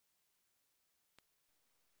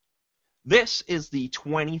This is the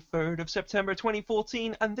 23rd of September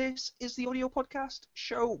 2014, and this is the audio podcast,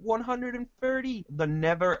 show 130, the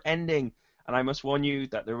never ending. And I must warn you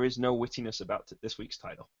that there is no wittiness about this week's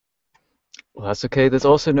title. Well, that's okay. There's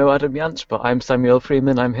also no Adam Yance, but I'm Samuel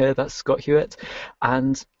Freeman. I'm here. That's Scott Hewitt.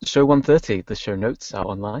 And show 130, the show notes are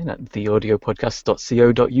online at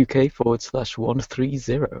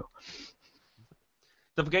theaudiopodcast.co.uk/130.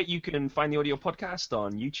 Don't forget you can find the audio podcast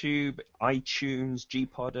on YouTube, iTunes,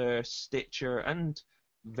 Gpodder, Stitcher, and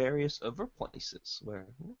various other places where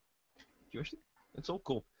it's all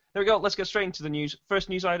cool. There we go. Let's get straight into the news. First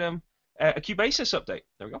news item, a Cubasis update.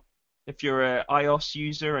 There we go. If you're an iOS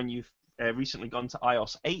user and you've recently gone to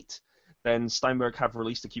iOS 8, then Steinberg have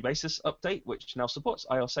released a Cubasis update, which now supports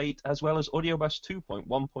iOS 8 as well as AudioBus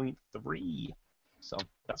 2.1.3. So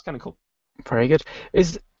that's kind of cool. Very good.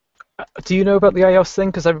 Do you know about the iOS thing?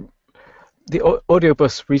 Because the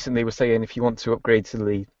AudioBus recently was saying if you want to upgrade to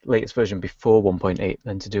the latest version before 1.8,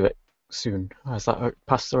 then to do it soon. Has that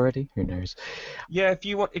passed already? Who knows? Yeah, if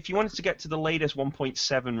you wanted to get to the latest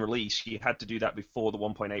 1.7 release, you had to do that before the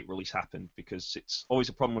 1.8 release happened, because it's always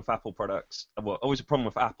a problem with Apple products. Well, always a problem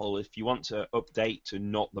with Apple. If you want to update to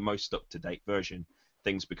not the most up-to-date version,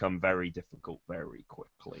 things become very difficult very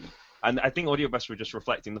quickly. And I think AudioBus were just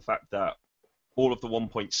reflecting the fact that all of the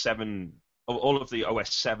 1.7, all of the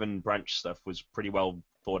OS 7 branch stuff was pretty well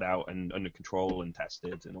thought out and under control and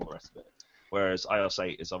tested and all the rest of it. Whereas iOS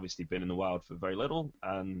 8 has obviously been in the wild for very little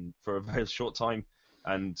and for a very short time,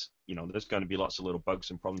 and there's going to be lots of little bugs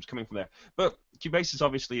and problems coming from there. But Cubasis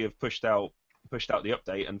obviously have pushed out the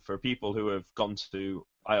update, and for people who have gone to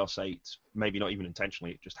iOS 8, maybe not even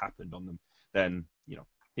intentionally, it just happened on them, then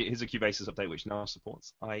here's a Cubasis update which now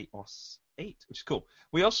supports iOS 8, which is cool.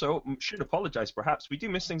 We also should apologize, perhaps. We do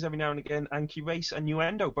miss things every now and again, and Cubase and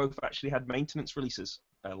Nuendo both actually had maintenance releases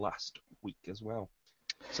last week as well.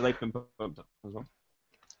 So they've been bumped up as well.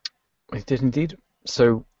 It did indeed.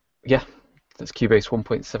 So, yeah, that's Cubase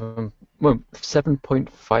 1.7, well,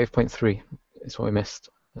 7.5.3 is what we missed.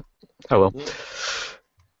 Oh well. Yeah.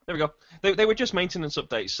 There we go. They were just maintenance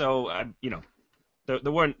updates, so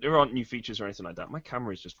there aren't new features or anything like that. My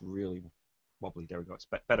camera is just really wobbly. There we go. It's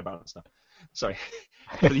better balanced now. Sorry.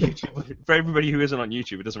 For everybody who isn't on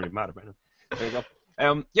YouTube, it doesn't really matter. But there you go.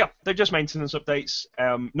 Yeah, they're just maintenance updates.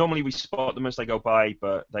 Normally we spot them as they go by,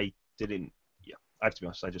 but they didn't. Yeah, I have to be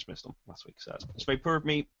honest, I just missed them last week. So it's very poor of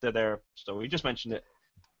me. They're there, so we just mentioned it.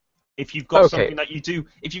 If you've got something that you do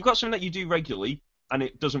regularly and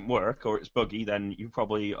it doesn't work or it's buggy, then you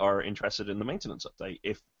probably are interested in the maintenance update.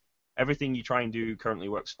 If everything you try and do currently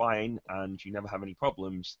works fine and you never have any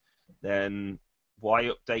problems, then why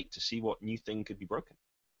update to see what new thing could be broken?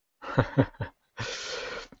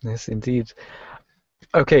 Yes, indeed.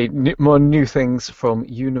 Okay, more new things from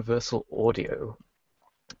Universal Audio.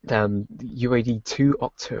 UAD2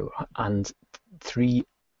 Octo and 3.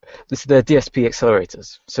 This is their DSP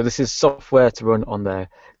accelerators. So this is software to run on their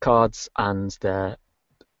cards and their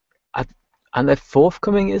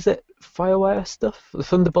forthcoming, is it, FireWire stuff, the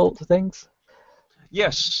Thunderbolt things?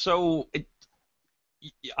 Yes. So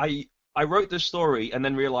I wrote this story and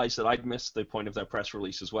then realized that I'd missed the point of their press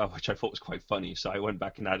release as well, which I thought was quite funny. So I went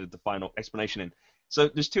back and added the final explanation in. So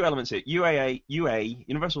there's two elements here.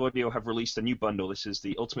 Universal Audio have released a new bundle. This is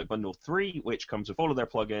the Ultimate Bundle 3, which comes with all of their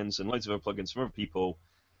plugins and loads of other plugins from other people,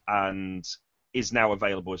 and is now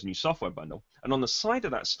available as a new software bundle. And on the side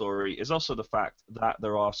of that story is also the fact that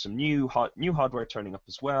there are some new hardware turning up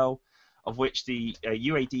as well, of which the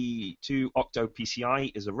UAD2 Octo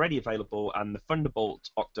PCI is already available, and the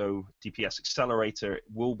Thunderbolt Octo DPS accelerator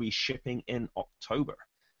will be shipping in October.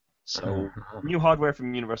 So new hardware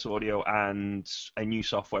from Universal Audio and a new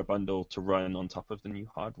software bundle to run on top of the new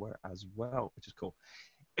hardware as well, which is cool.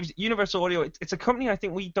 Universal Audio, it's a company I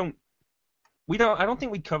think I don't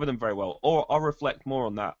think we cover them very well, or I'll reflect more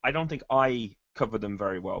on that. I don't think I cover them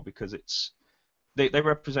very well because they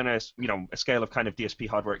represent a scale of kind of DSP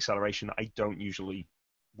hardware acceleration that I don't usually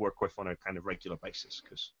work with on a kind of regular basis,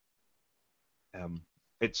 because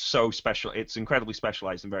it's so special. It's incredibly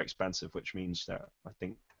specialized and very expensive, which means that I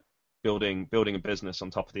think building a business on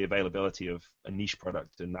top of the availability of a niche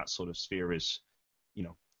product in that sort of sphere is,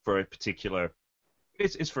 for a particular,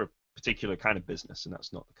 it's for a particular kind of business, and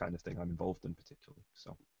that's not the kind of thing I'm involved in particularly.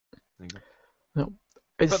 So there you go. No,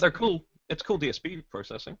 but they're cool. It's cool DSP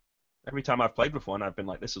processing. Every time I've played with one, I've been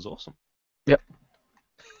like, this is awesome. Yep.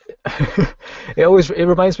 It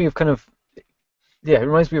reminds me of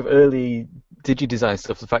early DigiDesign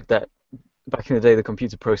stuff. The fact that back in the day, the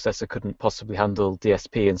computer processor couldn't possibly handle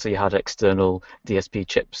DSP, and so you had external DSP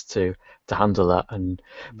chips to handle that.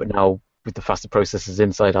 But now with the faster processors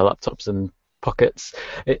inside our laptops and pockets.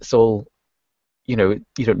 It's all, you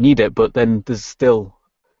don't need it, but then there's still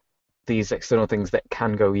these external things that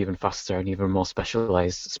can go even faster and even more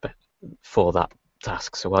specialized for that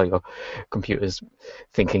task. So while your computer's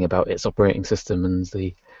thinking about its operating system and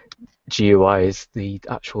the GUIs, the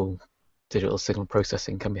actual digital signal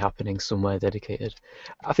processing can be happening somewhere dedicated.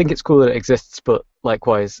 I think it's cool that it exists, but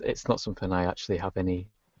likewise, it's not something I actually have any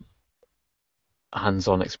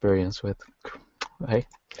hands-on experience with. Hey?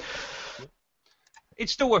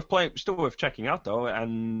 It's still worth playing, still worth checking out though,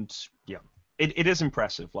 and yeah, it is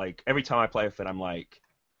impressive. Like every time I play with it, I'm like,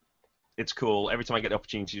 it's cool. Every time I get the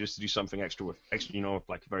opportunity just to do something extra,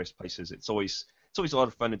 like various places, it's always a lot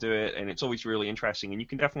of fun to do it, and it's always really interesting. And you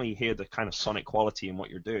can definitely hear the kind of sonic quality in what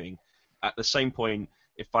you're doing. At the same point,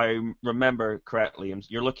 if I remember correctly,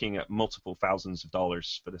 you're looking at multiple thousands of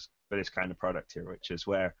dollars for this kind of product here, which is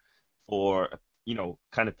where for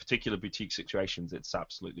kind of particular boutique situations, it's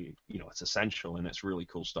absolutely it's essential and it's really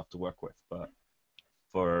cool stuff to work with. But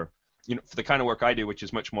for the kind of work I do, which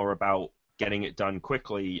is much more about getting it done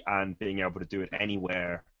quickly and being able to do it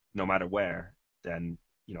anywhere, no matter where, then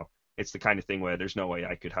it's the kind of thing where there's no way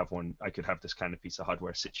I could have this kind of piece of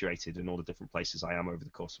hardware situated in all the different places I am over the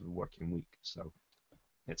course of a working week. So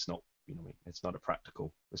it's not it's not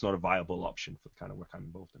a viable option for the kind of work I'm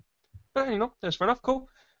involved in. But that's fair enough. Cool.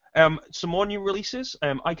 Some more new releases.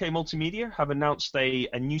 IK Multimedia have announced a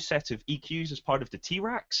new set of EQs as part of the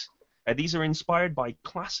T-Rax. These are inspired by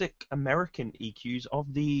classic American EQs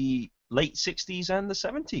of the late 60s and the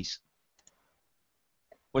 70s.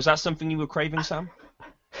 Was that something you were craving, Sam?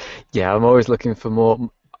 Yeah, I'm always looking for more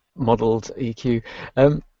modeled EQ.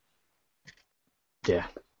 Yeah.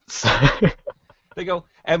 There you go.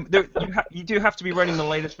 You do have to be running the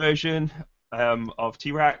latest version of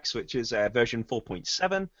T-Rax, which is version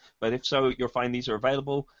 4.7. But if so, you'll find these are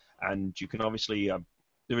available, and you can obviously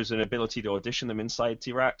there is an ability to audition them inside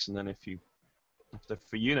T-Rax, and then if they're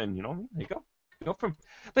for you, then there you go. Go from.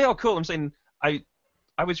 They are cool. I'm saying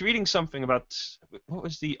I was reading something about what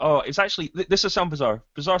was it's actually this is sound bizarre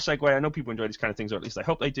segue. I know people enjoy these kind of things, or at least I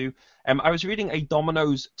hope they do. I was reading a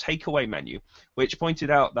Domino's takeaway menu, which pointed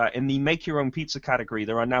out that in the make your own pizza category,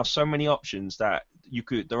 there are now so many options that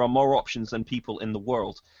there are more options than people in the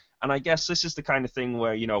world. And I guess this is the kind of thing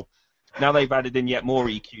where now they've added in yet more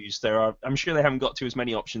EQs. I'm sure they haven't got to as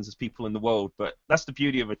many options as people in the world, but that's the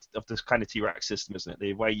beauty of this kind of T-Rax system, isn't it?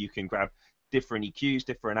 The way you can grab different EQs,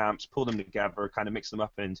 different amps, pull them together, kind of mix them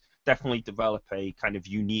up, and definitely develop a kind of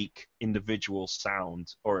unique individual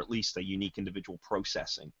sound, or at least a unique individual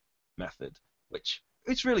processing method, which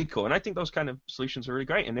it's really cool. And I think those kind of solutions are really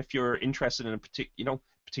great. And if you're interested in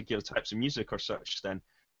particular types of music or such, then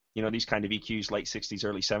these kind of EQs, late 60s,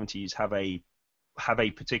 early 70s, have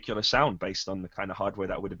a particular sound based on the kind of hardware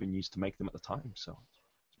that would have been used to make them at the time. So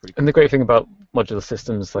it's pretty cool. And the great thing about modular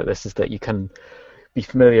systems like this is that you can be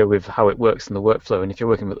familiar with how it works in the workflow, and if you're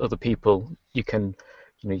working with other people, you can,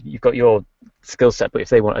 you've got your skill set, but if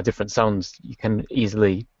they want a different sound, you can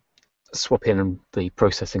easily swap in the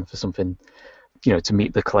processing for something, to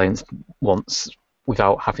meet the client's wants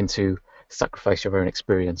without having to sacrifice your own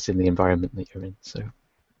experience in the environment that you're in. So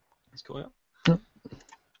that's cool. Yeah.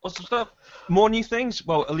 Awesome stuff. More new things.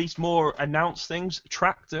 Well, at least more announced things.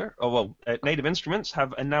 Native Instruments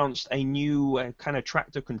have announced a new kind of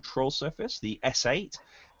Traktor control surface, the S8.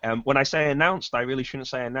 When I say announced, I really shouldn't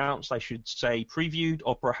say announced. I should say previewed,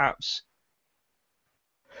 or perhaps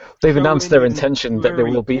they've announced their intention that there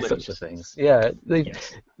will be such a thing. Yeah,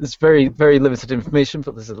 yes. There's very, very limited information,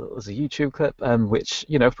 but there's a YouTube clip which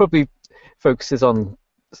probably focuses on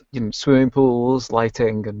swimming pools,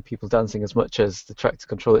 lighting, and people dancing as much as the Traktor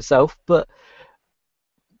control itself. But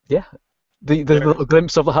yeah, the little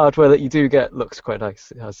glimpse of the hardware that you do get looks quite nice.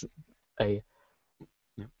 It has a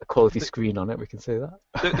quality screen on it, we can say that.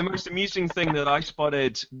 The most amusing thing that I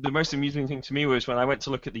spotted, the most amusing thing to me was when I went to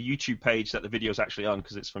look at the YouTube page that the video's actually on,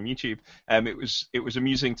 because it's from YouTube. It was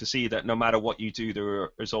amusing to see that no matter what you do,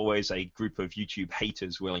 there's always a group of YouTube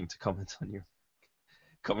haters willing to comment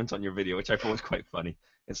on your video, which I thought was quite funny.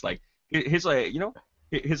 It's like here's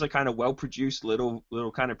a kind of well-produced little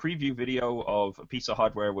kind of preview video of a piece of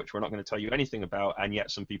hardware which we're not going to tell you anything about, and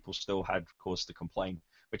yet some people still had cause to complain,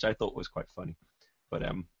 which I thought was quite funny. But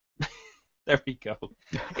there we go.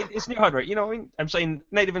 It's new hardware. I'm saying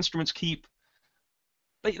Native Instruments keep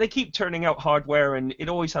turning out hardware, and it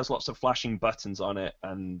always has lots of flashing buttons on it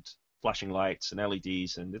and flashing lights and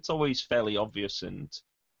LEDs, and it's always fairly obvious and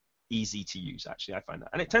easy to use, actually, I find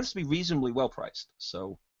that. And it tends to be reasonably well priced,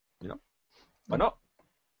 so, why not?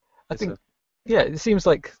 I think, it seems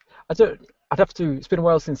like, it's been a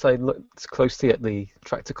while since I looked closely at the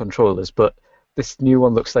Traktor controllers, but this new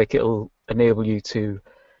one looks like it'll enable you to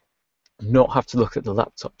not have to look at the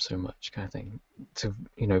laptop so much, kind of thing.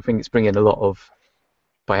 I think it's bringing a lot of,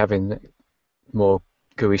 by having more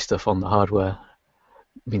GUI stuff on the hardware,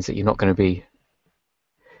 means that you're not going to be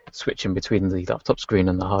switching between the laptop screen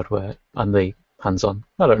and the hardware and the hands-on.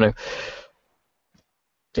 I don't know.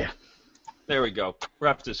 Yeah. There we go. We'll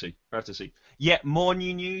have to see. Yet more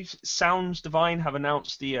new news. Sounds Divine have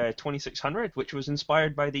announced the 2600, which was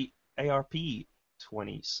inspired by the ARP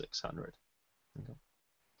 2600. Okay.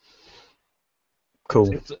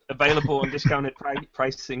 Cool. It's available on discounted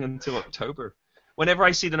pricing until October. Whenever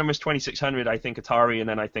I see the numbers 2600, I think Atari, and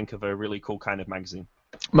then I think of a really cool kind of magazine.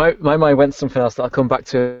 My mind went something else that I'll come back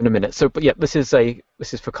to in a minute. So, but yeah, this is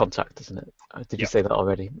for Contact, isn't it? Did you say that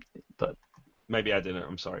already? But maybe I didn't.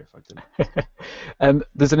 I'm sorry if I didn't.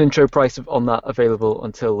 There's an intro price on that available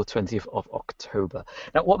until the 20th of October.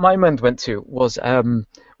 Now, what my mind went to was the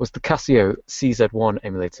Casio CZ1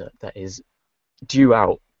 emulator that is due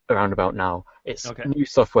out around about now. It's new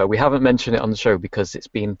software. We haven't mentioned it on the show because it's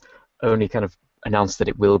been only kind of announced that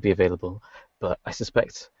it will be available. But I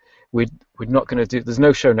suspect we're not going to do. There's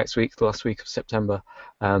no show next week, the last week of September.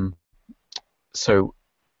 So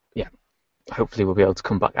yeah, hopefully we'll be able to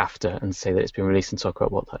come back after and say that it's been released and talk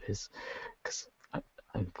about what that is, because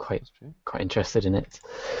I'm quite interested in it.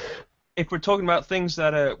 If we're talking about things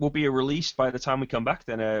that will be released by the time we come back,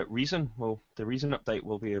 then the Reason update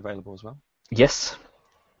will be available as well. Yes.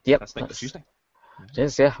 Yep. That's next Tuesday.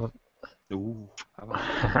 Yes, yeah. Ooh.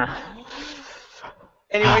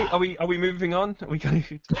 Anyway, are we moving on? Are we going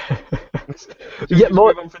to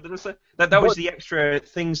move on for the list? That was the extra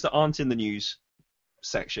things that aren't in the news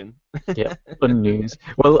section. Yeah, unnews.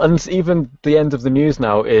 Well, and even the end of the news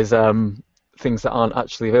now is things that aren't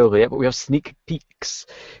actually available yet, but we have sneak peeks.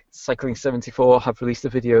 Cycling 74 have released a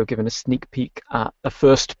video giving a sneak peek at a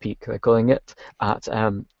first peek, they're calling it, at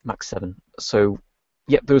Max 7. So,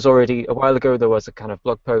 yep, there was already, a while ago, there was a kind of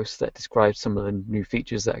blog post that described some of the new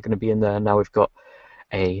features that are going to be in there. Now we've got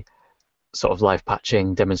a sort of live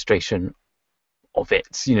patching demonstration of it.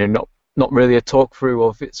 Not really a talk through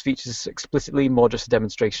of its features explicitly, more just a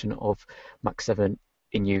demonstration of Max 7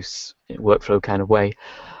 in use in a workflow kind of way.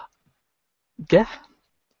 Yeah.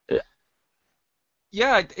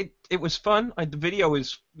 Yeah, it was fun. The video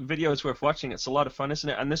is worth watching. It's a lot of fun, isn't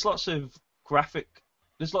it? And there's lots of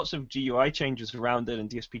GUI changes around it and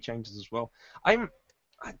DSP changes as well. I'm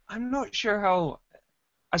not sure how.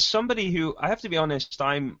 As somebody who, I have to be honest,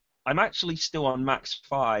 I'm actually still on Max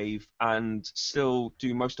 5 and still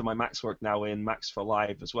do most of my Max work now in Max for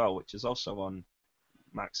Live as well, which is also on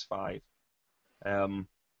Max 5.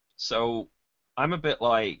 So I'm a bit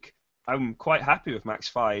like, I'm quite happy with Max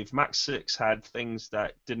 5. Max 6 had things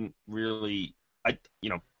that didn't really,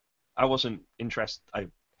 I wasn't interested.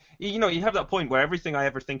 You have that point where everything I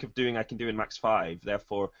ever think of doing I can do in Max 5.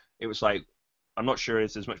 Therefore, it was like, I'm not sure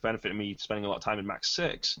there's much benefit in me spending a lot of time in Max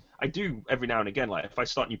 6. I do every now and again. Like if I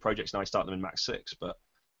start new projects now, I start them in Max 6. But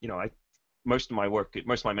most of my work,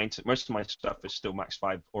 most of my stuff is still Max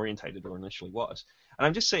 5 orientated, or initially was. And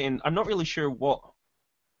I'm just saying, I'm not really sure what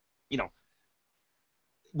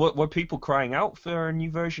were people crying out for a new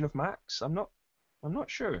version of Max? I'm not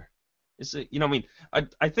sure. Is it?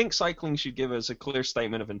 I think cycling should give us a clear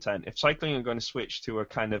statement of intent. If cycling are going to switch to a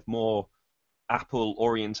kind of more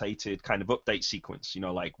Apple-orientated kind of update sequence,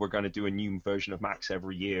 like we're going to do a new version of Max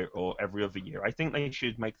every year or every other year, I think they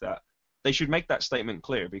should make that statement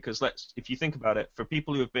clear, because if you think about it, for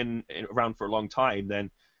people who have been around for a long time, then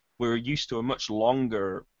we're used to a much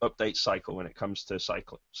longer update cycle when it comes to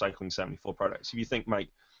cycling 74 products. If you think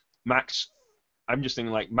Max, I'm just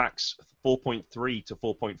thinking like Max 4.3 to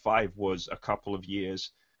 4.5 was a couple of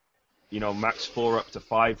years. Max 4 up to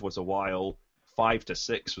 5 was a while. 5 to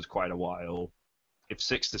 6 was quite a while. If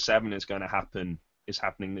 6 to 7 is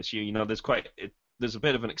happening this year, there's a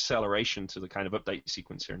bit of an acceleration to the kind of update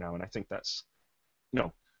sequence here now, and I think that's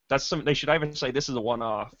something they should either say this is a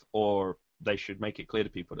one-off, or they should make it clear to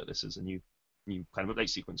people that this is a new kind of update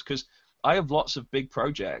sequence. Because I have lots of big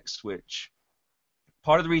projects, which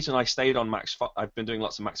part of the reason I stayed on Max 5, I've been doing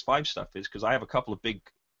lots of Max 5 stuff, is because I have a couple of big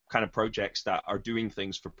kind of projects that are doing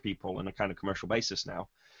things for people on a kind of commercial basis now,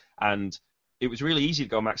 and it was really easy to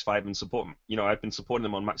go Max 5 and support them. I've been supporting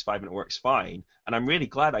them on Max 5 and it works fine. And I'm really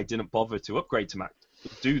glad I didn't bother to upgrade to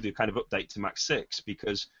do the kind of update to Max 6,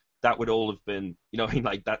 because that would all have been,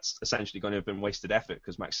 that's essentially going to have been wasted effort,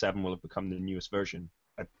 because Max 7 will have become the newest version.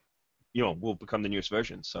 Will become the newest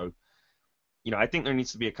version. So, I think there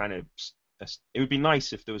needs to be a kind of, it would be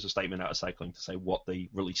nice if there was a statement out of cycling to say what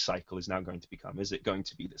the release cycle is now going to become. Is it going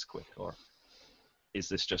to be this quick, or is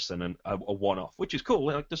this just a one-off? Which is cool.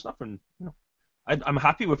 There's nothing, I'm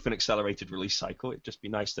happy with an accelerated release cycle. It'd just be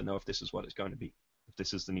nice to know if this is what it's going to be, if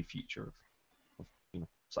this is the new future of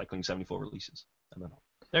cycling 74 releases. I don't know.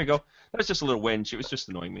 There you go. That was just a little whinge. It was just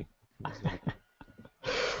annoying me.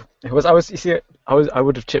 You see, I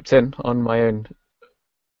would have chipped in on my own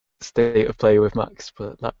state of play with Max,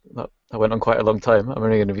 but that went on quite a long time. I'm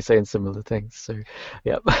only going to be saying similar things, so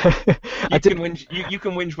yeah. You can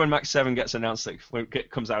whinge when Max 7 gets announced, like, when it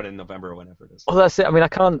comes out in November or whenever it is. Well, that's it. I mean,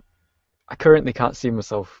 I currently can't see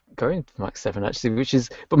myself going to Max 7 actually,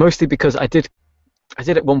 but mostly because I did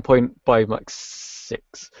at one point buy Max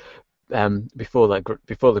 6 before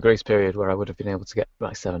the grace period where I would have been able to get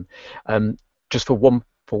Max 7. Just for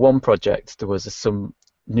one project, there was some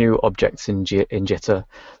new objects in Jitter,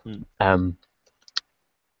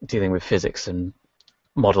 dealing with physics and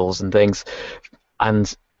models and things,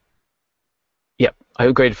 and yeah, I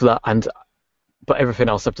upgraded for that. But everything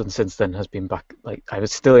else I've done since then has been back. Like, I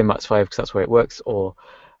was still in Max 5 because that's where it works, or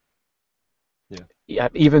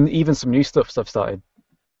even some new stuff. So I've started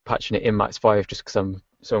patching it in Max 5 just because I'm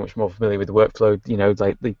so much more familiar with the workflow.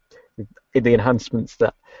 Like the enhancements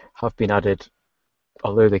that have been added,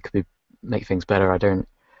 although they could make things better,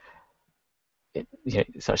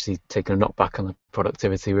 it's actually taken a knockback on the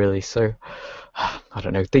productivity, really. So I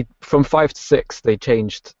don't know. From 5 to 6, they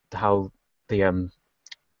changed how the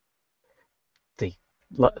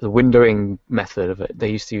windowing method of it. They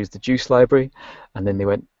used to use the Juice library, and then they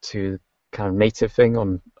went to kind of native thing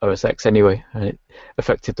on OS X anyway, and it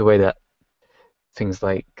affected the way that things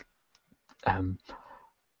like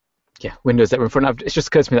windows that were in front of. It just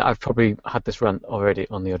occurred to me that I've probably had this rant already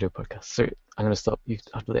on the audio podcast, so I'm going to stop. You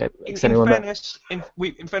have to in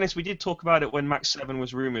fairness, we did talk about it when Max 7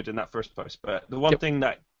 was rumored in that first post, but the one thing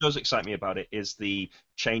that does excite me about it is the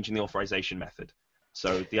change in the authorization method.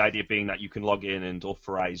 So the idea being that you can log in and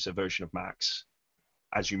authorize a version of Max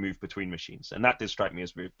as you move between machines, and that did strike me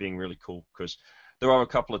as being really cool, because there are a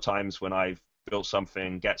couple of times when I've built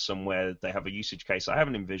something, get somewhere, they have a usage case I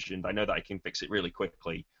haven't envisioned, I know that I can fix it really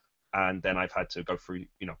quickly, and then I've had to go through,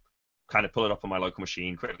 kind of pull it up on my local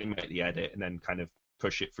machine, quickly make the edit, and then kind of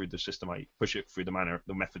push it through the system. I push it through the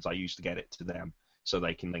methods I use to get it to them, so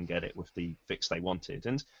they can then get it with the fix they wanted.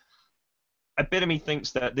 And a bit of me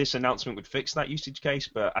thinks that this announcement would fix that usage case,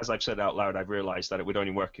 but as I've said out loud, I've realized that it would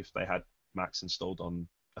only work if they had Max installed on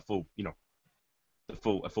a full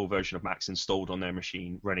version of Max installed on their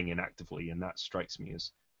machine, running inactively, and that strikes me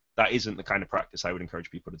as that isn't the kind of practice I would encourage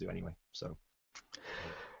people to do anyway. So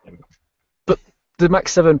there we go. But the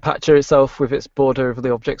Max 7 patcher itself, with its border over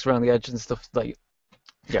the objects around the edge and stuff,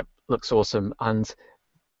 looks awesome. And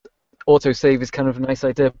autosave is kind of a nice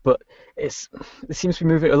idea, but it seems to be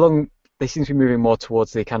moving along. They seem to be moving more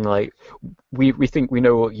towards the kind of like, we think we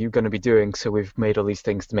know what you're going to be doing, so we've made all these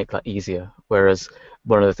things to make that easier. Whereas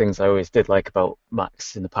one of the things I always did like about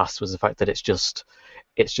Max in the past was the fact that it's just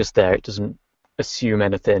there. It doesn't assume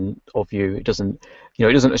anything of you. It doesn't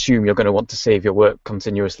assume you're going to want to save your work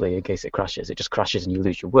continuously in case it crashes. It just crashes and you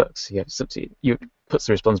lose your work. So you puts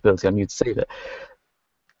the responsibility on you to save it.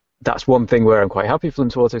 That's one thing where I'm quite happy for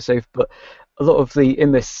them to autosave. But a lot of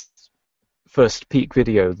in this first peak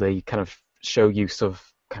video, they kind of show use of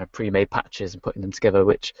kind of pre-made patches and putting them together,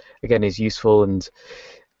 which again is useful and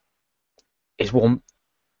it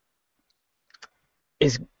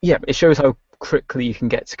shows how quickly you can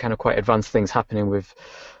get to kind of quite advanced things happening with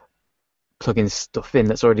plugging stuff in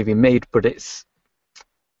that's already been made, but it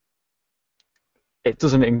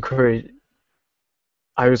doesn't encourage.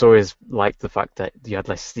 I was always liked the fact that you had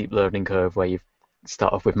less steep learning curve where you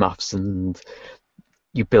start off with maths and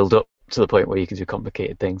you build up to the point where you can do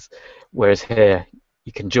complicated things, whereas here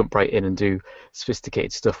you can jump right in and do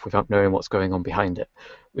sophisticated stuff without knowing what's going on behind it,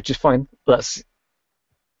 which is fine. That's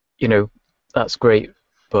great,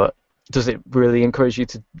 but does it really encourage you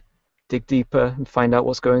to dig deeper and find out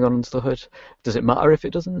what's going on under the hood? Does it matter if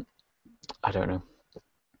it doesn't? I don't know.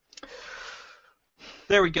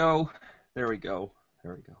 There we go.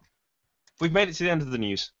 We've made it to the end of the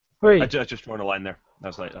news. Right. I just drawn a line there.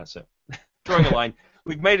 That's it. Drawing a line.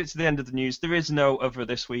 We've made it to the end of the news. There is no other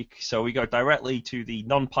this week, so we go directly to the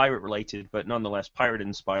non-pirate related, but nonetheless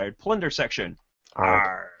pirate-inspired plunder section.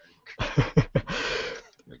 Arg. There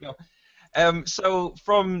we go. So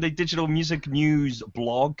from the Digital Music News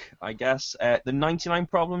blog, I guess, the 99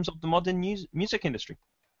 problems of the modern music industry.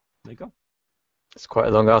 There you go. It's quite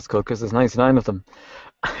a long article because there's 99 of them.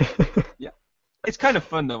 Yeah. It's kind of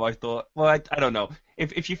fun, though, I thought. Well, I don't know.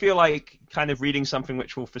 If you feel like kind of reading something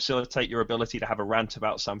which will facilitate your ability to have a rant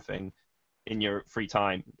about something in your free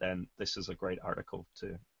time, then this is a great article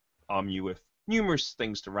to arm you with numerous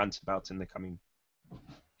things to rant about in the coming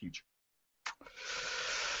future.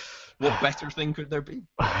 What better thing could there be?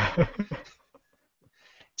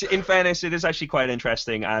 In fairness, it is actually quite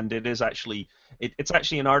interesting, and it is actually it's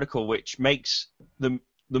actually an article which makes the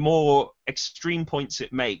more extreme points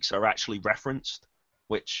it makes are actually referenced,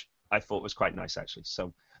 which I thought was quite nice actually.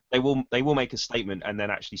 So they will make a statement and then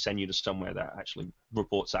actually send you to somewhere that actually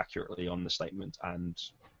reports accurately on the statement and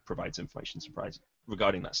provides information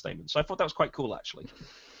regarding that statement. So I thought that was quite cool actually.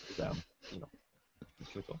 You know,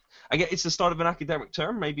 it's really cool. I guess it's the start of an academic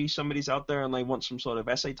term. Maybe somebody's out there and they want some sort of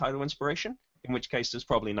essay title inspiration. In which case, there's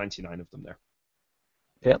probably 99 of them there.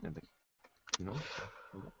 Yeah. You know,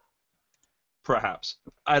 perhaps.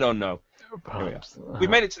 I don't know. Perhaps. We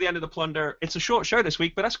made it to the end of the plunder. It's a short show this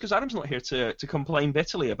week, but that's because Adam's not here to complain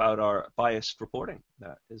bitterly about our biased reporting.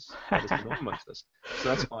 That is the norm amongst us. So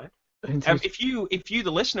that's fine. If you,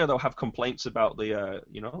 the listener, though, have complaints about the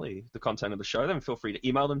content of the show, then feel free to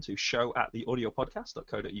email them to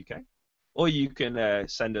show@theaudiopodcast.co.uk. Or you can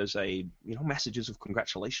send us messages of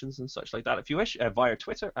congratulations and such like that if you wish via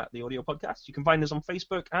Twitter @theaudiopodcast. You can find us on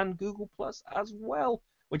Facebook and Google Plus as well,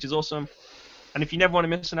 which is awesome. And if you never want to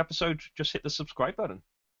miss an episode, just hit the subscribe button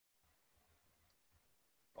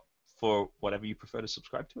for whatever you prefer to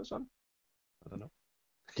subscribe to us on. I don't know.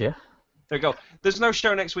 Yeah. There you go. There's no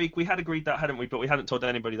show next week. We had agreed that, hadn't we? But we hadn't told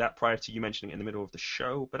anybody that prior to you mentioning it in the middle of the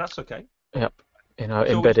show. But that's okay. Yep. In our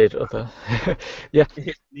embedded other, yeah.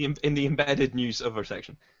 In the embedded news other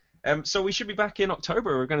section. So we should be back in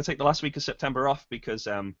October. We're going to take the last week of September off because,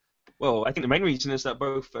 I think the main reason is that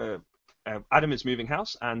both Adam is moving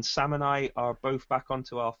house and Sam and I are both back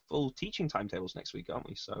onto our full teaching timetables next week, aren't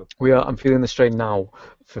we? So we are. I'm feeling the strain now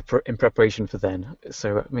in preparation for then.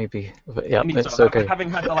 So maybe, yeah, it's okay.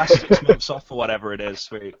 Having had the last 6 months off or whatever it is,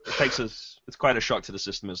 it's quite a shock to the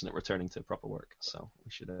system, isn't it? Returning to proper work. So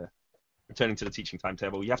we should. Returning to the teaching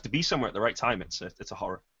timetable, you have to be somewhere at the right time. It's a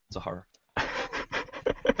horror. It's a horror.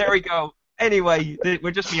 There we go. Anyway,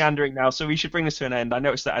 we're just meandering now, so we should bring this to an end. I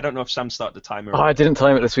noticed that I don't know if Sam started the timer. Oh, I didn't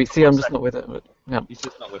time it this week. See, I'm just not with it. But, yeah. He's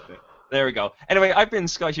just not with it. There we go. Anyway, I've been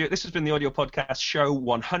Scott Hewitt. This has been the Audio Podcast, show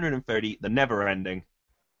 130, the never ending.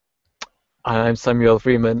 I'm Samuel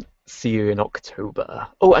Freeman. See you in October.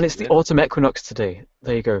 Oh, and it's the autumn equinox today.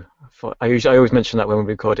 There you go. I always mention that when we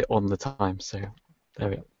record it on the time. So there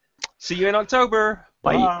we go. See you in October.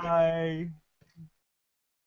 Bye. Bye.